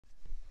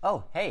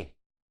Oh, hey.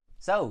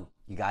 So,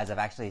 you guys have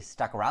actually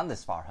stuck around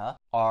this far, huh?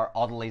 Are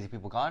all the lazy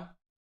people gone?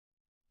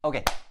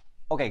 Okay.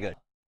 Okay, good.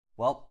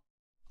 Well,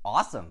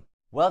 awesome.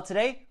 Well,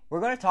 today we're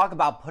going to talk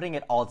about putting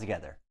it all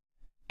together.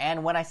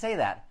 And when I say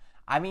that,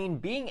 I mean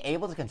being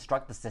able to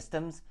construct the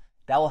systems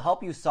that will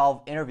help you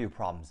solve interview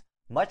problems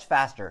much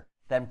faster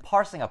than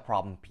parsing a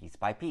problem piece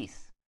by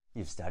piece.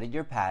 You've studied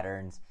your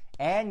patterns,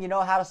 and you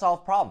know how to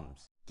solve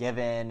problems,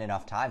 given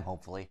enough time,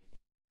 hopefully.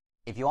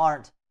 If you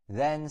aren't,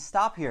 then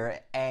stop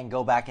here and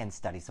go back and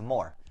study some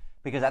more.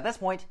 Because at this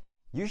point,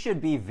 you should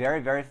be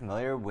very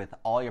familiar with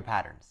all your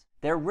patterns.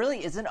 There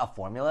really isn't a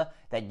formula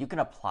that you can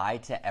apply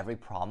to every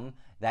problem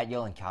that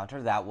you'll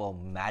encounter that will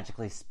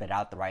magically spit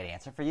out the right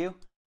answer for you.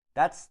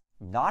 That's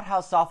not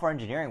how software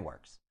engineering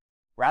works.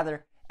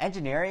 Rather,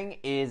 engineering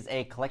is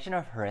a collection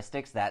of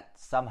heuristics that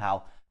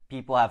somehow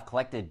people have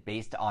collected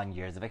based on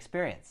years of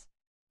experience.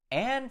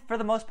 And for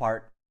the most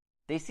part,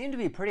 they seem to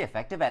be pretty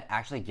effective at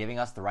actually giving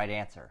us the right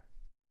answer.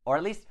 Or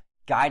at least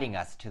guiding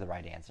us to the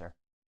right answer.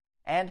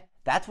 And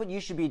that's what you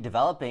should be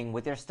developing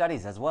with your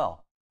studies as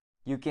well.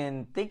 You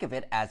can think of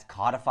it as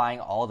codifying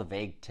all the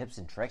vague tips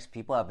and tricks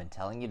people have been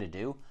telling you to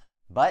do,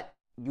 but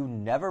you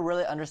never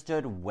really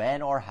understood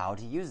when or how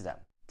to use them.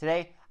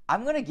 Today,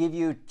 I'm going to give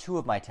you two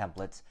of my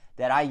templates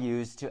that I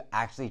use to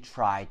actually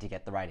try to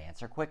get the right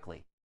answer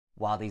quickly.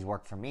 While these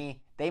work for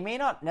me, they may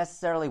not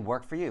necessarily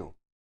work for you.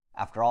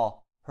 After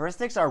all,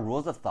 heuristics are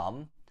rules of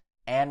thumb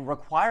and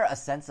require a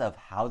sense of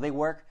how they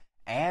work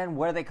and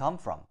where they come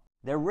from.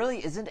 There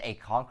really isn't a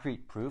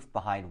concrete proof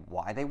behind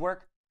why they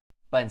work,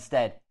 but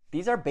instead,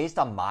 these are based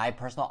on my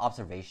personal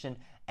observation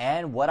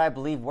and what I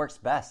believe works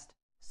best.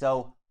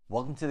 So,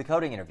 welcome to the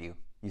coding interview.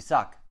 You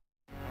suck.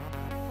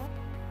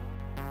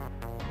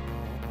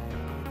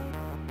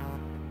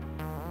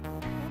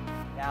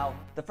 Now,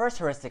 the first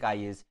heuristic I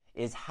use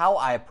is how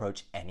I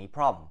approach any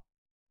problem.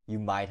 You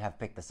might have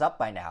picked this up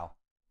by now,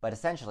 but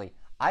essentially,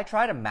 I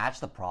try to match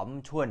the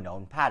problem to a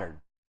known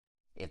pattern.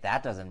 If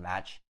that doesn't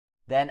match,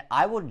 then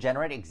I will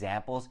generate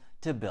examples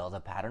to build a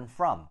pattern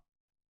from.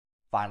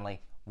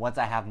 Finally, once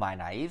I have my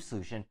naive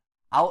solution,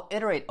 I'll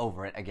iterate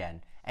over it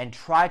again and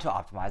try to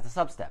optimize the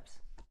substeps.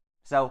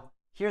 So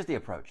here's the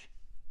approach.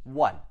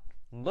 1.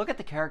 Look at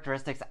the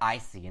characteristics I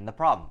see in the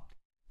problem.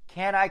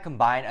 Can I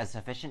combine a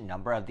sufficient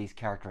number of these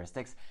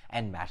characteristics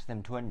and match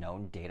them to a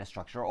known data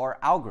structure or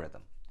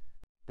algorithm?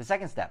 The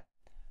second step.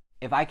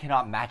 If I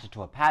cannot match it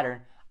to a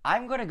pattern,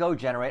 I'm going to go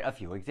generate a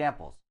few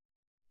examples.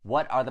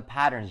 What are the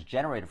patterns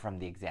generated from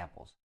the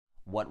examples?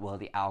 What will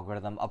the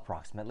algorithm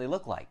approximately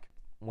look like?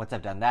 Once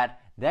I've done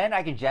that, then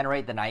I can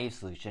generate the naive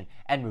solution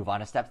and move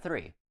on to step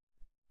 3.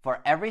 For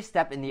every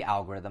step in the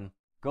algorithm,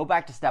 go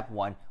back to step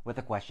 1 with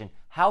the question,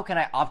 how can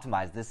I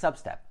optimize this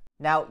substep?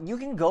 Now, you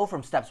can go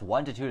from steps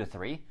 1 to 2 to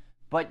 3,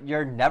 but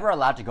you're never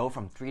allowed to go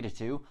from 3 to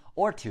 2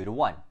 or 2 to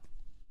 1.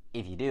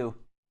 If you do,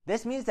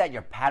 this means that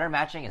your pattern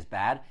matching is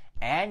bad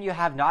and you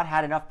have not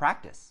had enough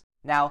practice.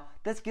 Now,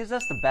 this gives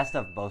us the best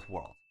of both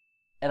worlds.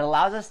 It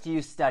allows us to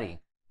use studying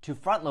to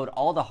front load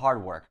all the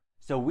hard work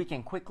so we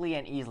can quickly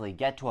and easily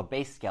get to a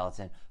base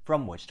skeleton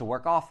from which to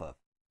work off of.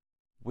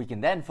 We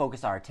can then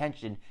focus our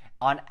attention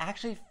on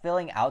actually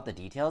filling out the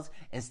details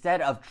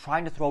instead of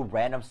trying to throw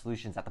random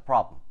solutions at the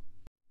problem.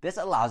 This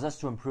allows us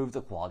to improve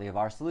the quality of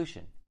our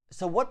solution.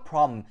 So what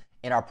problem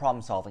in our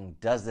problem solving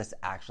does this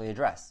actually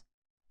address?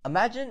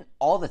 Imagine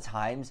all the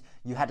times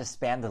you had to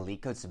spam the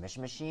Leetcode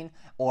submission machine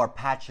or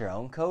patch your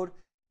own code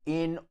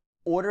in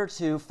order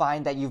to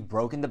find that you've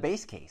broken the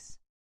base case.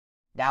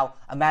 Now,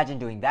 imagine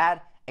doing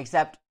that,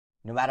 except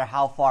no matter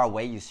how far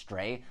away you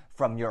stray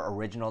from your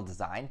original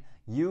design,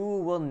 you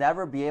will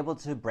never be able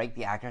to break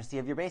the accuracy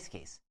of your base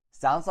case.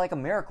 Sounds like a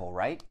miracle,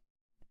 right?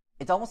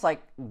 It's almost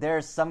like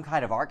there's some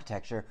kind of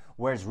architecture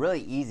where it's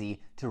really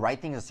easy to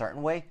write things a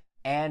certain way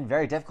and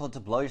very difficult to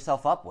blow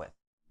yourself up with.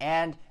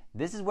 And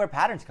this is where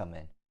patterns come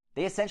in.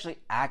 They essentially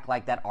act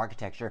like that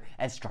architecture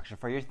and structure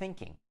for your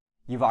thinking.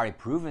 You've already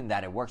proven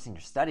that it works in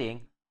your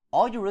studying.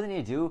 All you really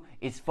need to do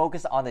is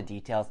focus on the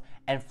details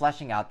and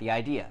fleshing out the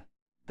idea.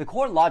 The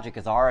core logic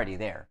is already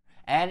there,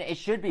 and it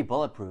should be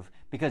bulletproof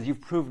because you've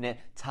proven it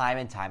time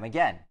and time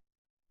again.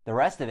 The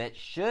rest of it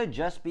should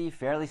just be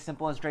fairly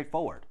simple and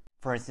straightforward.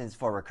 For instance,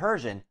 for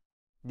recursion,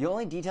 the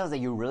only details that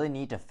you really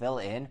need to fill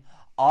in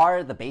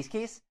are the base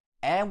case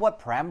and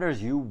what parameters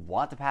you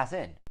want to pass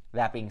in.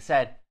 That being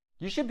said,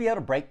 you should be able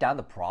to break down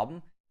the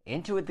problem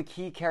into the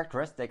key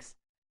characteristics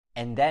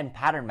and then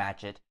pattern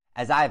match it,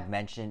 as I've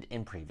mentioned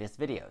in previous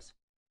videos.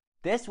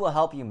 This will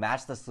help you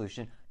match the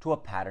solution to a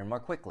pattern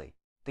more quickly.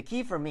 The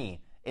key for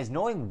me is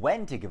knowing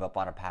when to give up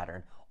on a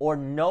pattern or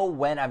know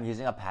when I'm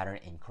using a pattern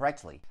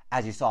incorrectly.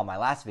 As you saw in my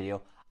last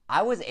video,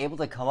 I was able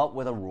to come up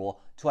with a rule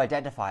to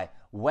identify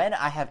when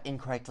I have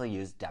incorrectly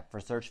used depth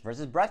first search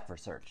versus breadth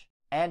first search.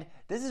 And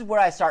this is where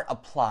I start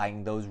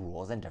applying those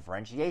rules and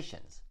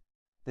differentiations.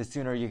 The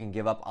sooner you can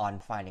give up on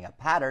finding a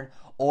pattern,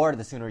 or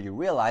the sooner you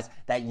realize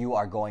that you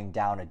are going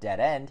down a dead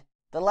end,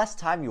 the less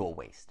time you will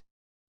waste.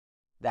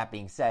 That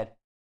being said,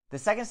 the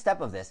second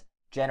step of this,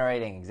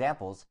 generating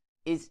examples,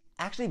 is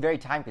actually very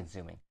time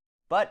consuming,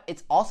 but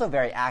it's also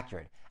very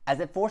accurate, as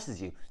it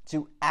forces you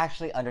to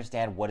actually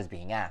understand what is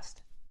being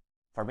asked.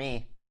 For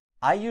me,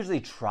 I usually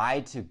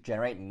try to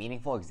generate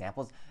meaningful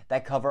examples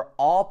that cover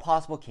all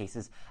possible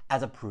cases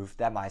as a proof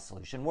that my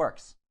solution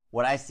works.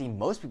 What I see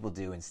most people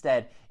do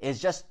instead is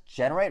just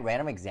generate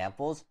random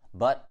examples,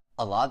 but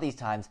a lot of these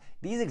times,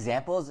 these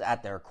examples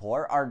at their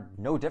core are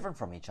no different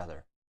from each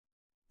other.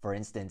 For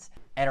instance,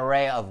 an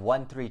array of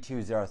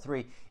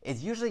 13203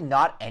 is usually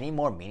not any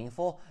more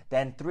meaningful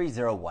than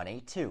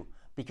 30182,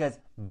 because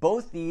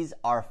both these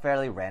are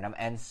fairly random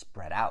and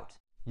spread out.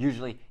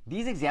 Usually,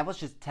 these examples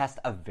just test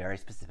a very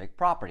specific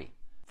property.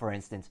 For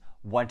instance,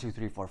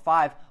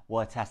 12345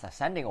 will attest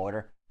ascending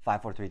order,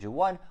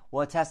 54321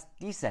 will attest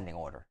descending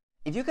order.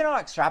 If you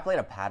cannot extrapolate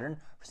a pattern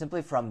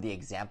simply from the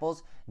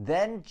examples,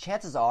 then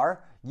chances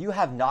are you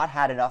have not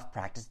had enough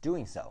practice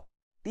doing so.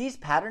 These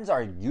patterns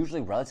are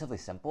usually relatively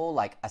simple,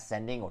 like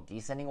ascending or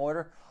descending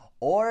order,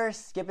 or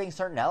skipping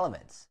certain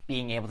elements.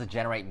 Being able to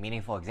generate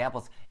meaningful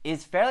examples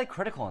is fairly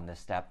critical in this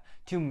step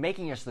to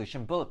making your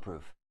solution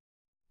bulletproof.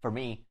 For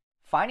me,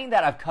 finding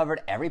that I've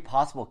covered every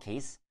possible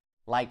case,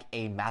 like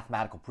a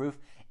mathematical proof,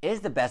 is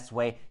the best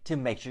way to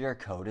make sure your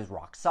code is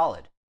rock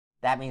solid.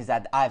 That means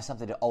that I have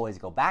something to always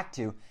go back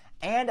to,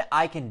 and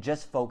I can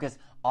just focus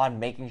on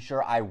making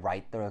sure I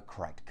write the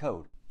correct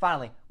code.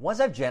 Finally,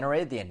 once I've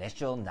generated the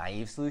initial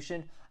naive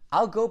solution,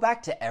 I'll go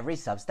back to every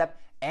substep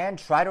and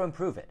try to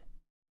improve it.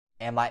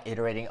 Am I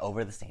iterating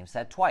over the same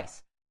set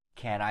twice?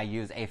 Can I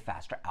use a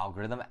faster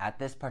algorithm at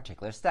this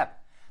particular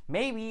step?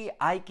 Maybe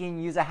I can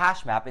use a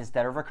hash map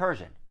instead of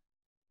recursion.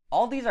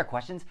 All these are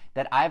questions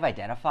that I've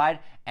identified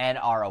and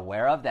are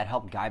aware of that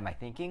help guide my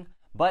thinking,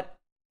 but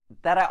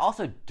that I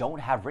also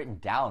don't have written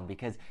down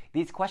because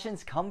these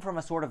questions come from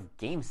a sort of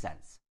game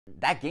sense.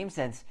 That game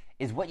sense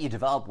is what you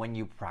develop when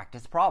you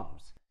practice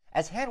problems.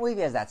 As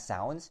hand-wavy as that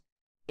sounds,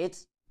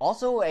 it's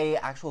also an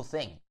actual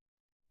thing.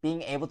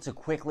 Being able to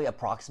quickly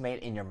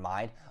approximate in your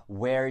mind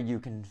where you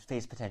can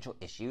face potential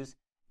issues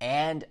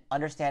and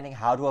understanding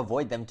how to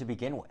avoid them to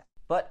begin with.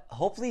 But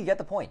hopefully you get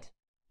the point.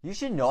 You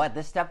should know at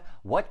this step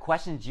what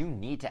questions you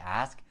need to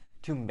ask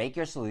to make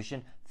your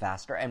solution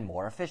faster and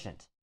more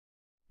efficient.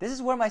 This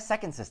is where my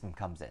second system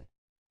comes in.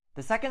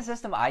 The second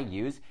system I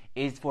use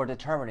is for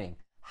determining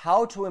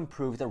how to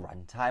improve the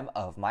runtime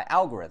of my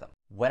algorithm.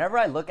 Whenever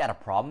I look at a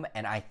problem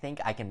and I think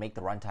I can make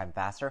the runtime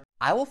faster,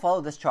 I will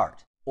follow this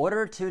chart.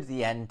 Order 2 to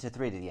the n to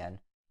 3 to the n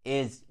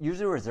is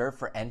usually reserved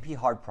for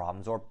NP-hard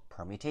problems or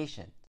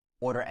permutation.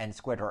 Order n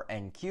squared or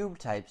n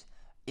cubed types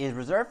is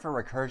reserved for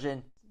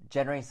recursion,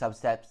 generating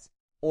substeps,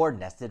 or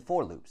nested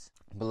for loops.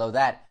 Below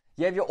that,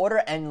 you have your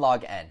order n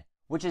log n,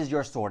 which is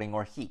your sorting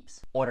or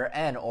heaps. Order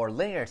n or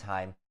linear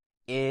time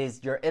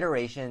is your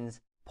iterations,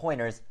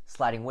 pointers,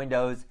 sliding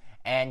windows,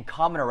 and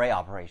common array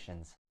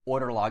operations.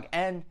 Order log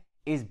n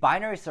is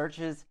binary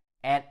searches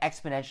and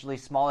exponentially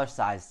smaller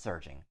size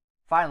searching.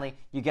 Finally,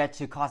 you get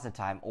to constant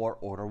time or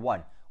order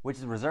 1, which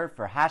is reserved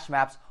for hash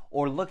maps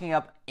or looking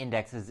up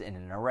indexes in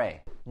an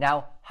array.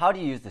 Now, how do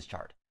you use this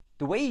chart?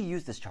 The way you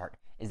use this chart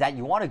is that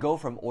you want to go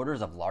from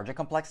orders of larger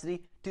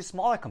complexity to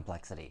smaller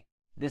complexity.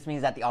 This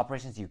means that the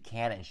operations you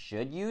can and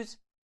should use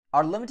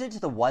are limited to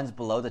the ones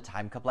below the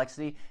time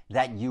complexity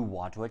that you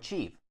want to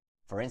achieve.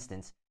 For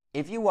instance,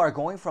 if you are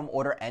going from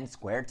order n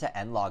squared to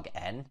n log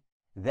n,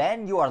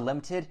 then you are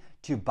limited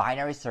to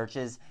binary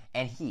searches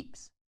and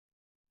heaps.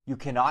 You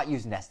cannot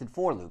use nested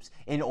for loops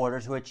in order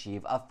to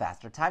achieve a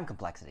faster time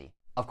complexity.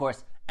 Of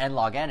course, n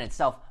log n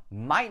itself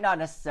might not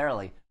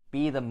necessarily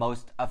be the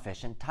most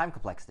efficient time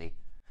complexity.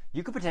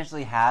 You could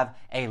potentially have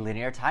a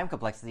linear time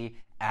complexity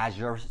as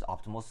your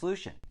optimal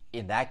solution.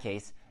 In that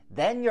case,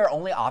 then your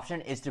only option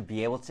is to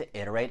be able to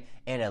iterate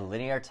in a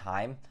linear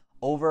time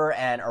over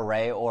an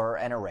array or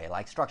an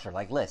array-like structure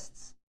like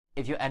lists.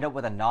 If you end up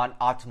with a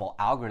non-optimal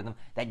algorithm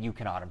that you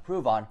cannot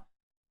improve on,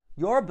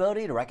 your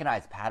ability to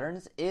recognize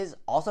patterns is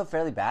also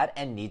fairly bad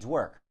and needs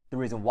work. The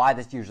reason why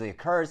this usually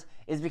occurs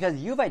is because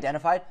you've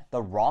identified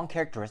the wrong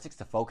characteristics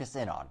to focus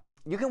in on.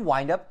 You can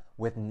wind up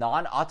with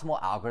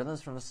non-optimal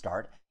algorithms from the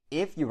start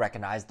if you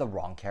recognize the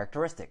wrong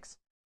characteristics.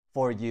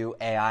 For you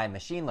AI and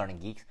machine learning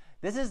geeks,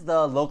 this is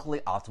the locally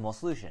optimal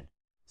solution.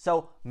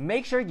 So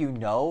make sure you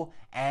know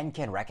and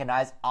can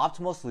recognize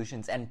optimal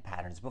solutions and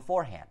patterns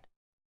beforehand.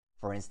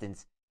 For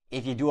instance,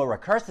 if you do a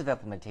recursive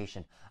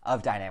implementation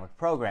of dynamic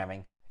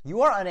programming,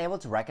 you are unable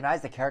to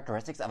recognize the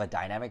characteristics of a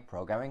dynamic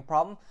programming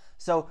problem,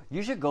 so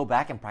you should go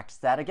back and practice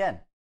that again,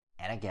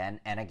 and again,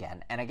 and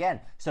again, and again,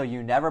 so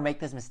you never make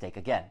this mistake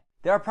again.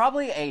 There are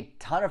probably a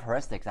ton of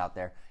heuristics out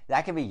there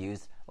that can be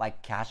used,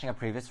 like caching a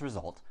previous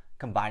result,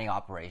 combining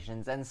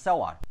operations, and so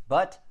on.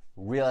 But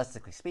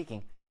realistically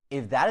speaking,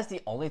 if that is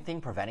the only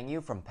thing preventing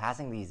you from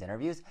passing these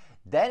interviews,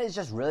 then it's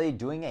just really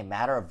doing a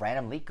matter of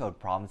random Leetcode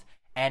problems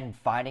and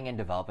finding and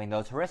developing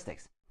those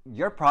heuristics.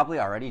 You're probably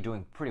already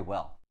doing pretty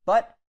well.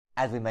 But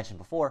as we mentioned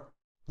before,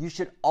 you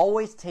should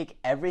always take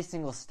every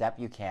single step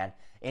you can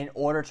in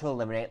order to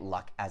eliminate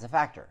luck as a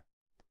factor.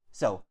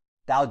 So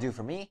that'll do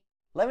for me.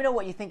 Let me know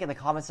what you think in the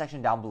comment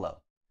section down below.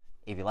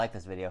 If you like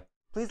this video,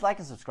 please like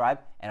and subscribe,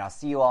 and I'll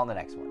see you all in the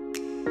next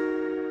one.